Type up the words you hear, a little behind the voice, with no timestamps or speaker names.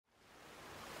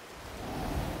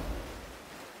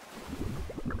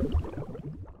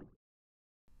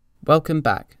Welcome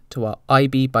back to our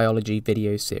IB Biology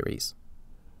video series.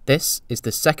 This is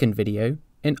the second video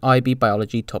in IB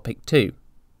Biology Topic 2,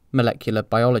 Molecular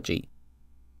Biology,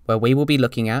 where we will be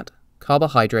looking at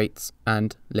carbohydrates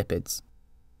and lipids.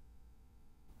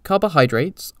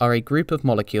 Carbohydrates are a group of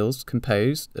molecules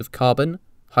composed of carbon,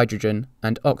 hydrogen,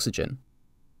 and oxygen.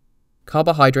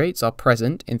 Carbohydrates are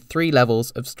present in three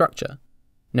levels of structure,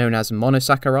 known as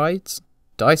monosaccharides,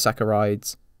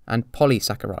 disaccharides, and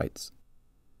polysaccharides.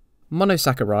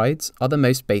 Monosaccharides are the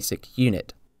most basic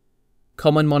unit.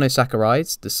 Common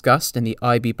monosaccharides discussed in the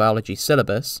IB Biology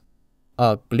syllabus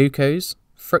are glucose,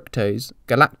 fructose,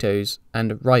 galactose,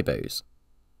 and ribose.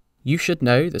 You should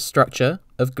know the structure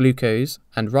of glucose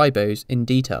and ribose in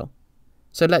detail,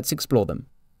 so let's explore them.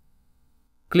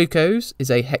 Glucose is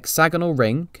a hexagonal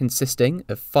ring consisting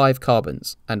of 5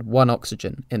 carbons and 1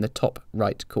 oxygen in the top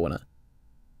right corner.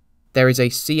 There is a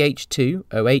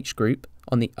CH2OH group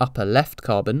on the upper left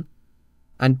carbon,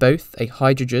 and both a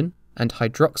hydrogen and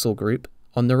hydroxyl group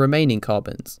on the remaining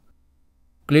carbons.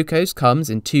 Glucose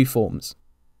comes in two forms,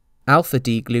 alpha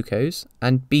D-glucose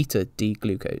and beta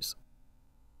D-glucose.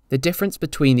 The difference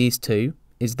between these two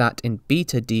is that in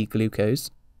beta D-glucose,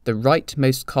 the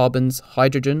rightmost carbon's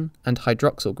hydrogen and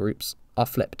hydroxyl groups are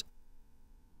flipped.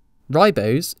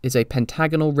 Ribose is a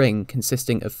pentagonal ring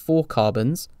consisting of 4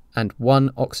 carbons and 1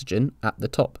 oxygen at the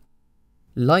top.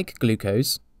 Like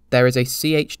glucose, there is a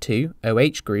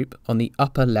CH2OH group on the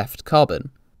upper left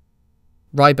carbon.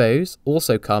 Ribose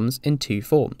also comes in two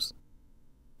forms,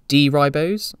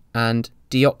 D-ribose and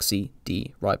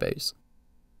deoxy-D-ribose.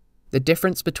 The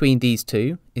difference between these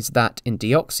two is that in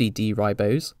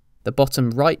deoxy-D-ribose, the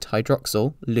bottom right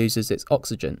hydroxyl loses its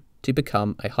oxygen to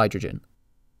become a hydrogen.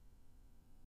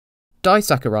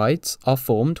 Disaccharides are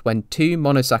formed when two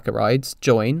monosaccharides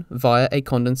join via a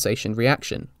condensation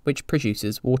reaction, which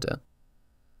produces water.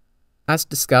 As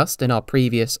discussed in our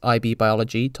previous IB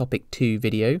Biology Topic 2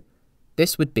 video,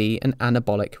 this would be an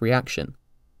anabolic reaction.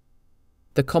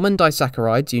 The common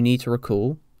disaccharides you need to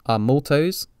recall are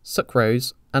maltose,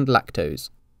 sucrose, and lactose.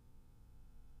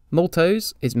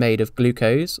 Maltose is made of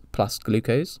glucose plus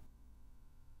glucose.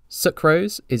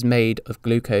 Sucrose is made of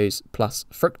glucose plus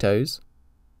fructose.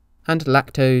 And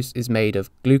lactose is made of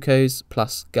glucose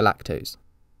plus galactose.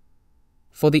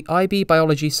 For the IB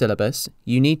Biology syllabus,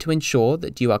 you need to ensure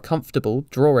that you are comfortable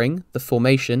drawing the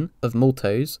formation of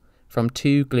maltose from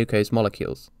two glucose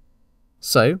molecules.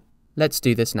 So, let's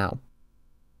do this now.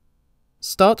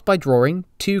 Start by drawing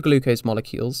two glucose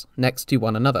molecules next to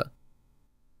one another.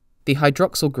 The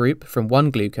hydroxyl group from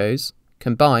one glucose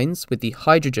combines with the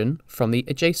hydrogen from the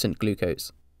adjacent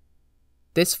glucose.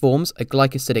 This forms a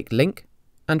glycosidic link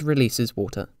and releases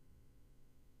water.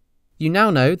 You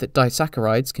now know that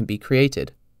disaccharides can be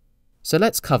created, so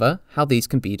let's cover how these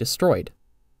can be destroyed.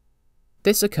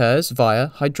 This occurs via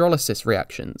hydrolysis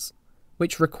reactions,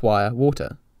 which require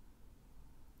water.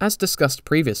 As discussed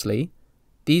previously,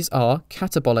 these are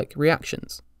catabolic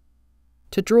reactions.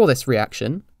 To draw this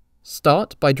reaction,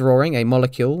 start by drawing a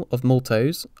molecule of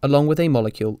maltose along with a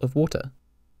molecule of water.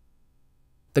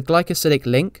 The glycosidic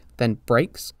link then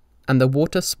breaks and the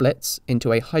water splits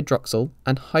into a hydroxyl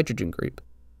and hydrogen group,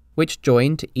 which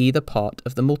join to either part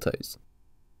of the maltose.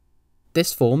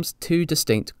 This forms two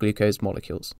distinct glucose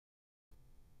molecules.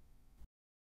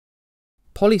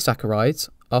 Polysaccharides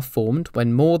are formed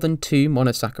when more than two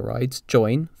monosaccharides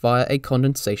join via a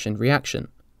condensation reaction.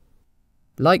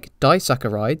 Like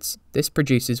disaccharides, this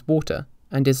produces water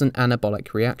and is an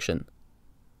anabolic reaction.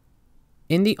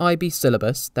 In the IB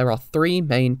syllabus, there are 3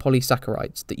 main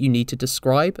polysaccharides that you need to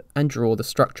describe and draw the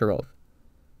structure of.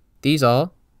 These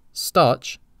are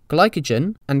starch,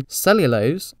 glycogen, and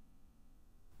cellulose.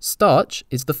 Starch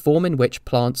is the form in which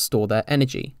plants store their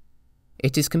energy.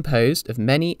 It is composed of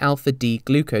many alpha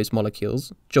D-glucose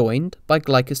molecules joined by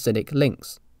glycosidic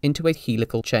links into a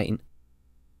helical chain.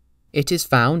 It is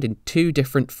found in two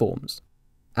different forms,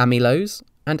 amylose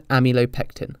and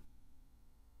amylopectin.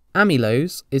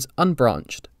 Amylose is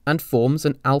unbranched and forms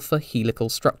an alpha helical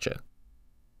structure.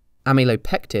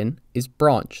 Amylopectin is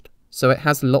branched, so it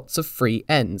has lots of free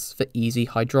ends for easy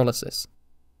hydrolysis.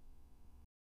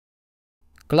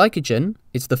 Glycogen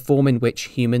is the form in which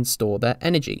humans store their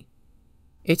energy.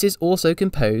 It is also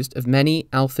composed of many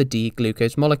alpha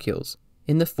D-glucose molecules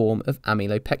in the form of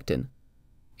amylopectin.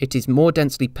 It is more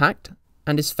densely packed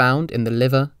and is found in the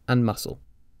liver and muscle.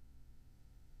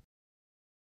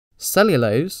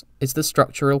 Cellulose is the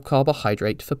structural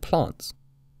carbohydrate for plants.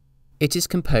 It is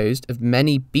composed of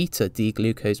many beta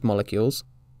D-glucose molecules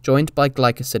joined by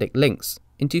glycosidic links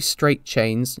into straight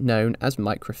chains known as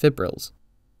microfibrils.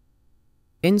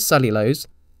 In cellulose,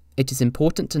 it is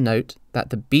important to note that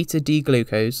the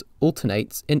beta-D-glucose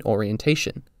alternates in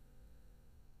orientation.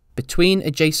 Between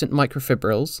adjacent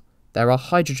microfibrils, there are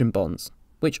hydrogen bonds,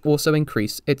 which also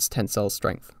increase its tensile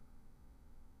strength.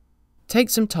 Take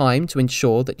some time to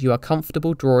ensure that you are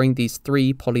comfortable drawing these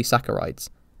three polysaccharides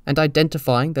and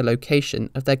identifying the location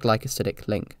of their glycosidic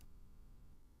link.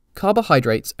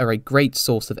 Carbohydrates are a great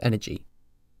source of energy.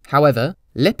 However,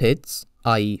 lipids,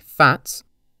 i.e. fats,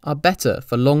 are better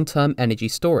for long-term energy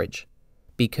storage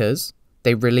because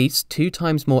they release 2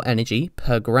 times more energy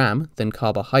per gram than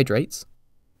carbohydrates.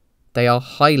 They are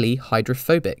highly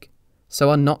hydrophobic, so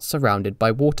are not surrounded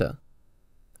by water.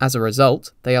 As a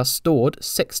result, they are stored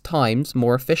 6 times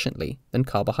more efficiently than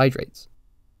carbohydrates.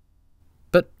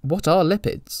 But what are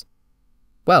lipids?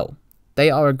 Well, they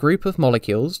are a group of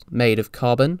molecules made of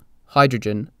carbon,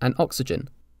 hydrogen, and oxygen.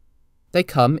 They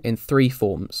come in 3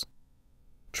 forms: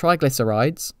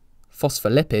 triglycerides,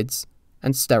 phospholipids,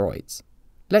 and steroids.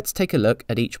 Let's take a look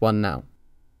at each one now.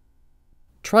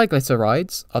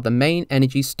 Triglycerides are the main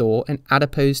energy store in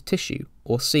adipose tissue,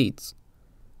 or seeds.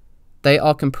 They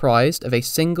are comprised of a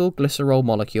single glycerol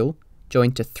molecule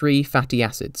joined to 3 fatty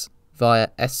acids via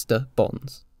ester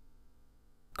bonds.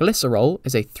 Glycerol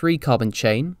is a 3-carbon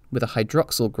chain with a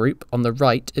hydroxyl group on the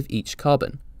right of each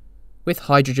carbon, with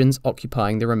hydrogens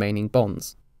occupying the remaining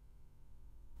bonds.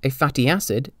 A fatty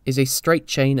acid is a straight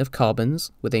chain of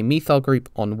carbons with a methyl group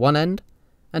on one end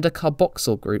and a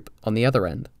carboxyl group on the other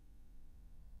end.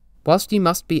 Whilst you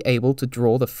must be able to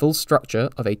draw the full structure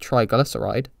of a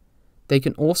triglyceride, they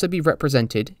can also be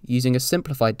represented using a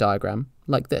simplified diagram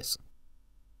like this.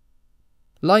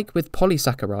 Like with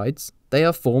polysaccharides, they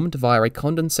are formed via a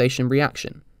condensation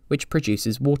reaction which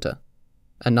produces water,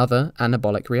 another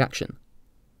anabolic reaction.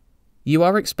 You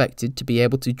are expected to be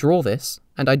able to draw this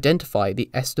and identify the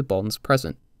ester bonds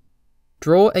present.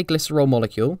 Draw a glycerol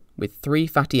molecule with 3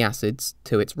 fatty acids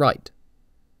to its right.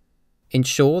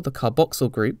 Ensure the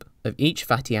carboxyl group of each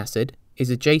fatty acid is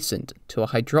adjacent to a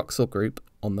hydroxyl group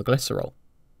on the glycerol.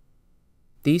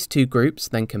 These 2 groups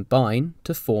then combine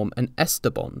to form an ester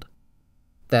bond.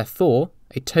 Therefore,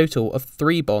 a total of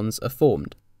 3 bonds are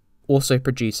formed, also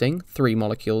producing 3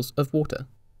 molecules of water.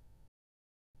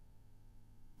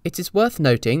 It is worth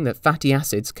noting that fatty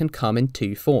acids can come in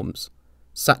 2 forms: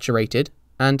 saturated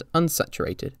and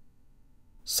unsaturated.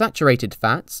 Saturated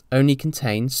fats only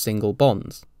contain single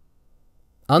bonds.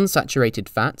 Unsaturated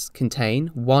fats contain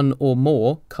 1 or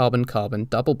more carbon-carbon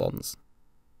double bonds.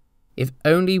 If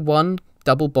only 1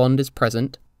 double bond is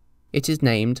present, it is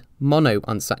named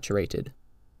monounsaturated.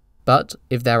 But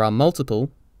if there are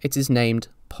multiple, it is named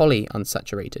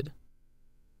polyunsaturated.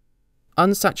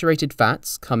 Unsaturated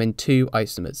fats come in 2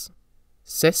 isomers,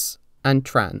 cis and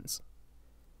trans.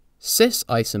 Cis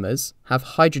isomers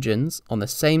have hydrogens on the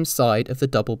same side of the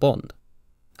double bond.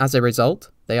 As a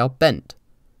result, they are bent,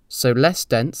 so less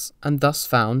dense and thus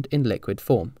found in liquid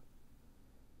form.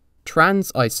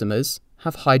 Trans isomers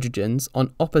have hydrogens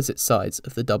on opposite sides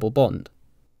of the double bond.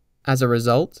 As a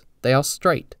result, they are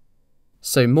straight,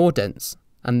 so more dense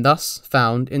and thus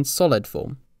found in solid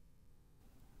form.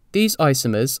 These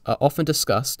isomers are often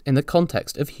discussed in the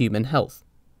context of human health.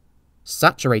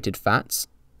 Saturated fats,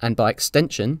 and by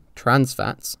extension trans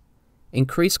fats,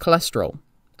 increase cholesterol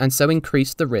and so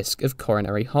increase the risk of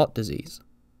coronary heart disease.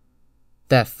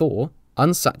 Therefore,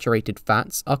 unsaturated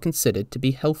fats are considered to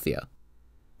be healthier.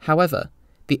 However,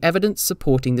 the evidence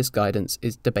supporting this guidance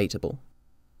is debatable.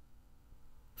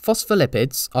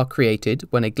 Phospholipids are created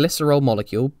when a glycerol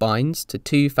molecule binds to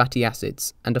 2 fatty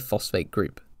acids and a phosphate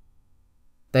group.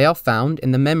 They are found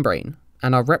in the membrane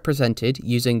and are represented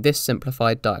using this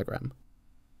simplified diagram.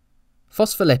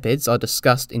 Phospholipids are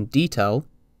discussed in detail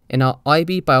in our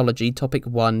IB Biology Topic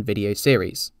 1 video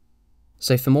series,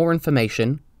 so for more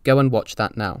information, go and watch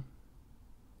that now.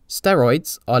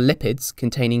 Steroids are lipids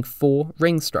containing 4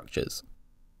 ring structures.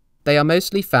 They are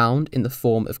mostly found in the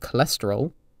form of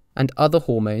cholesterol and other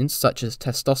hormones such as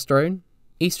testosterone,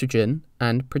 estrogen,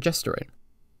 and progesterone.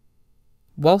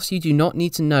 Whilst you do not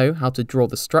need to know how to draw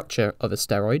the structure of a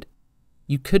steroid,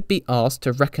 you could be asked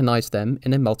to recognize them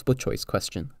in a multiple choice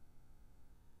question.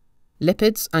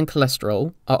 Lipids and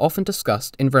cholesterol are often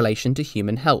discussed in relation to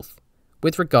human health,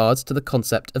 with regards to the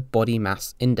concept of body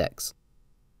mass index.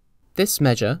 This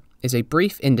measure is a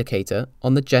brief indicator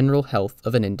on the general health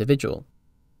of an individual.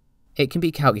 It can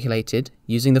be calculated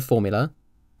using the formula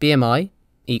BMI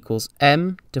equals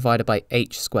m divided by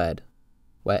h squared,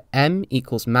 where m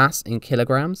equals mass in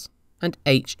kilograms and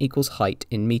h equals height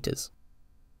in meters.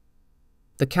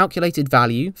 The calculated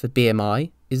value for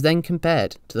BMI is then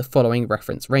compared to the following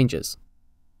reference ranges.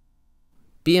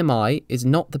 BMI is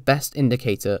not the best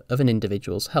indicator of an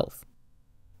individual's health.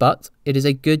 but it is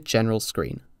a good general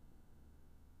screen.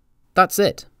 That's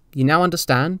it. You now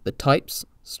understand the types,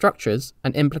 structures,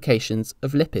 and implications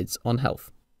of lipids on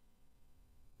health.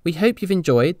 We hope you've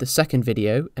enjoyed the second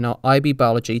video in our IB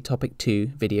Biology Topic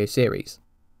 2 video series.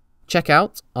 Check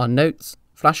out our notes,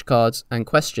 flashcards, and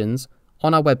questions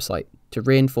on our website to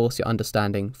reinforce your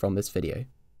understanding from this video.